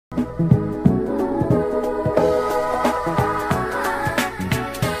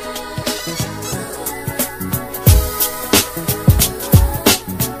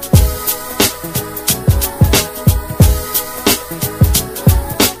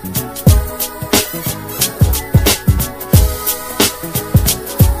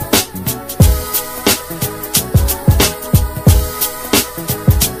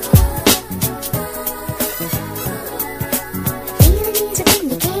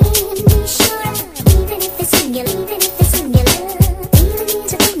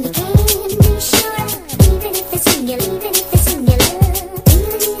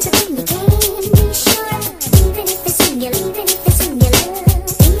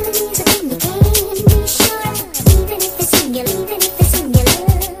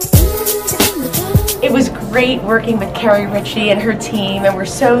working with Keri Ricci and her team, and we're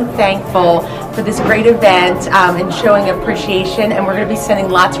so thankful for this great event and showing appreciation, and we're going to be sending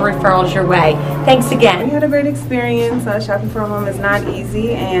lots of referrals your way. Thanks again. We had a great experience. Shopping for a home is not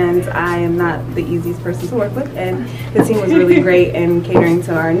easy, and I am not the easiest person to work with, and the team was really great in catering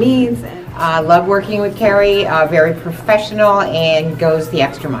to our needs. I love working with Keri, very professional and goes the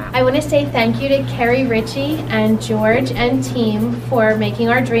extra mile. I want to say thank you to Keri Ricci and George and team for making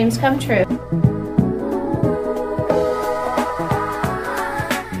our dreams come true.